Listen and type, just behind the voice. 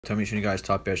Tell me, show you guys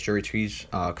top best jury tweets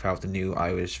come out with the new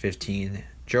iOS 15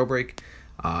 jailbreak.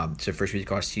 So first we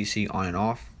got CC on and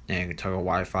off, and toggle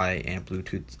Wi-Fi and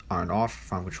Bluetooth on and off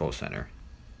from Control Center.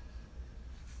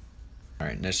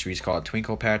 Alright, next tweet is called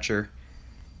Twinkle Patcher.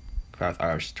 Come out with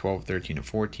iOS 12, 13, and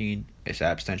 14. It's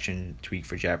app extension tweak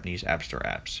for Japanese App Store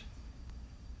apps.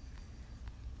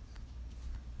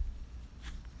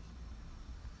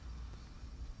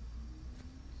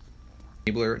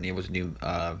 Enabler enables a new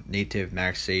native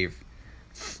MagSafe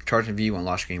charging view on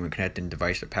lock screen when connecting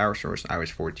device to power source in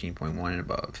iOS 14.1 and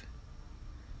above.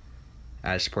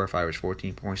 As support for iOS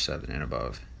 14.7 and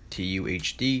above.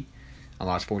 TUHD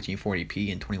unlocks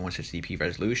 1440p and 2160p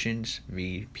resolutions.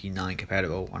 VP9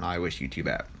 compatible on iOS YouTube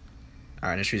app.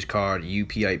 Alright, this is called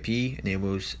UPIP.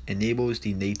 Enables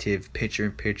the native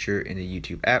picture-in-picture in the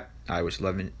YouTube app. iOS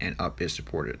 11 and up is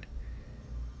supported.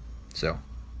 So,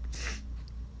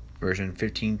 version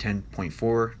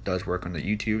 15.10.4 does work on the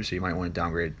YouTube, so you might want to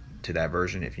downgrade to that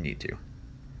version if you need to.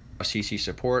 CC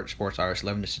support supports iOS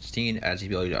 11 to 16, adds the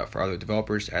ability for other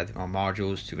developers to add their own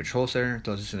modules to Control Center.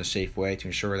 Does this in a safe way to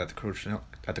ensure that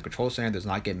the Control Center does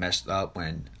not get messed up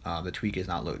when the tweak is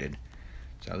not loaded.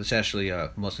 So this is actually a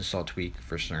must-install tweak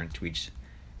for certain tweaks.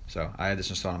 So I had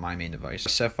this installed on my main device.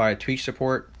 Set tweak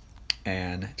support,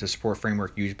 and it's a support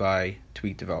framework used by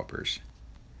tweak developers.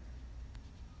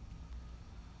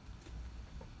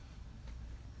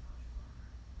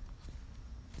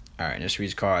 Alright, this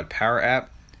is called Power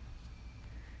App,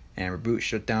 and reboot,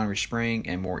 shutdown, respring,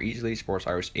 and more easily. Supports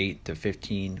iOS 8 to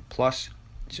 15 plus.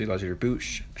 So it allows you to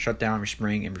reboot, shutdown,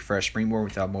 respring, and refresh Springboard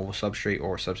without mobile substrate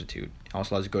or substitute. It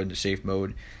also allows you to go into safe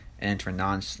mode and enter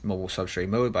non-mobile substrate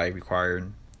mode by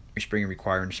requiring respring and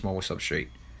requiring mobile substrate.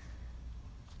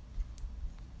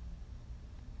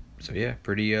 So yeah,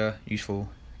 pretty useful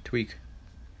tweak.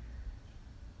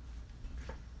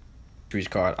 This is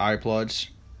called iPlugs,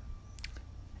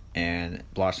 and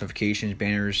blocks notifications,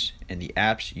 banners, and the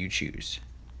apps you choose.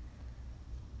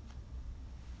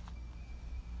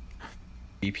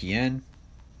 VPN,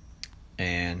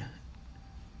 and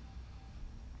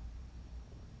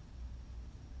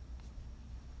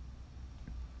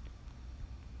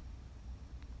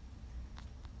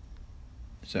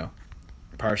so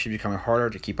piracy is becoming harder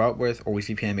to keep up with. Always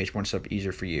VPN makes one step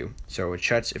easier for you. So it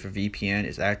checks if a VPN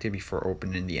is active before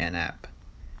opening the N app.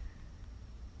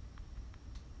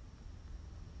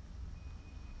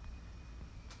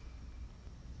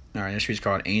 Alright, this is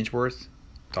called Ainsworth,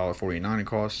 $1.49 it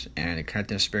costs, and a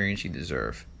connecting experience you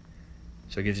deserve.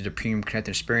 So it gives you the premium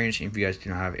connecting experience if you guys do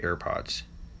not have AirPods.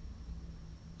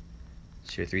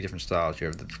 So you have three different styles. You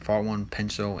have the default one,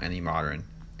 pencil, and the modern.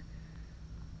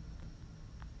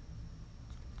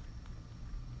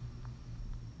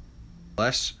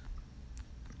 Less,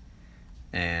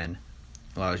 and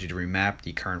allows you to remap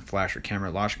the current flash or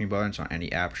camera lock screen buttons on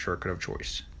any app shortcut of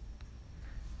choice.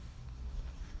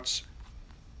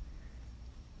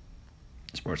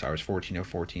 Supports iOS 14 or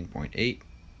 14.8,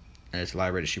 and its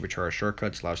library to supercharge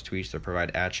shortcuts allows tweets to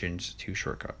provide actions to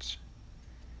shortcuts.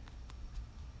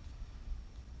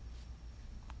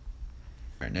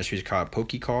 Alright, next is called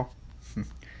PokeCall.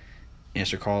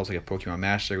 Answer calls like a Pokemon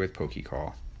Master with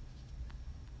PokeCall.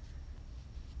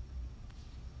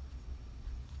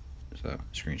 So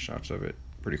screenshots of it,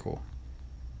 pretty cool.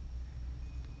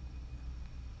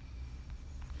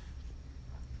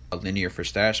 Linear for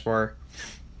status bar,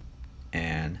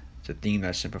 and it's a theme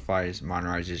that simplifies,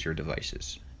 modernizes your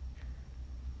devices.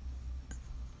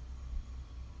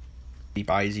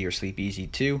 Sleep Easy or Sleep Easy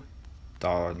 2,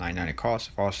 $1.99 it costs.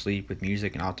 Fall asleep with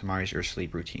music and optimize your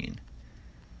sleep routine.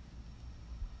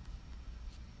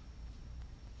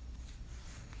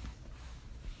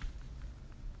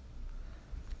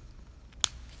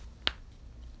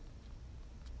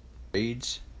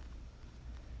 Shades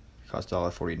costs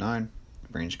 $1.49.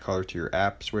 Brings color to your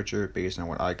app switcher based on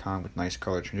what icon with nice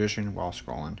color transition while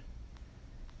scrolling.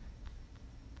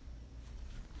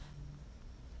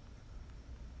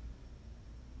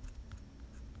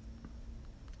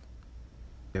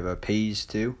 You have a Pays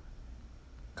too.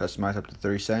 Customize up to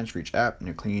 30 cents for each app in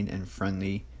a clean and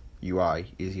friendly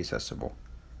UI, easy accessible.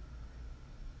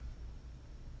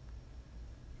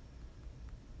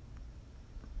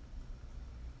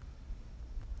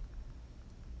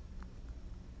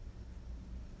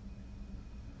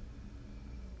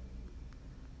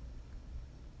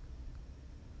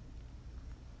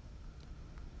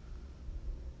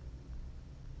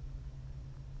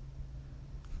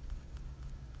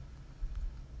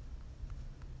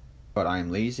 But I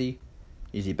am lazy.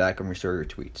 Easy backup and restore your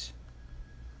tweets.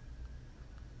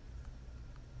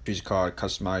 This is called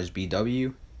Customize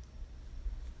BW,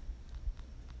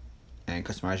 and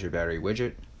customize your battery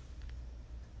widget.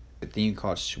 The theme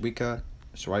called Swika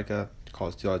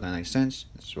costs $2.99. This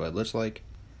is what it looks like.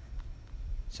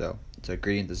 So it's a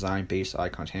gradient design based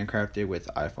icons handcrafted with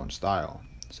iPhone style.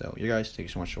 So you guys, thank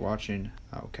you so much for watching.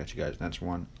 I'll catch you guys next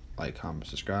one. Like, comment,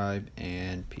 subscribe,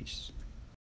 and peace.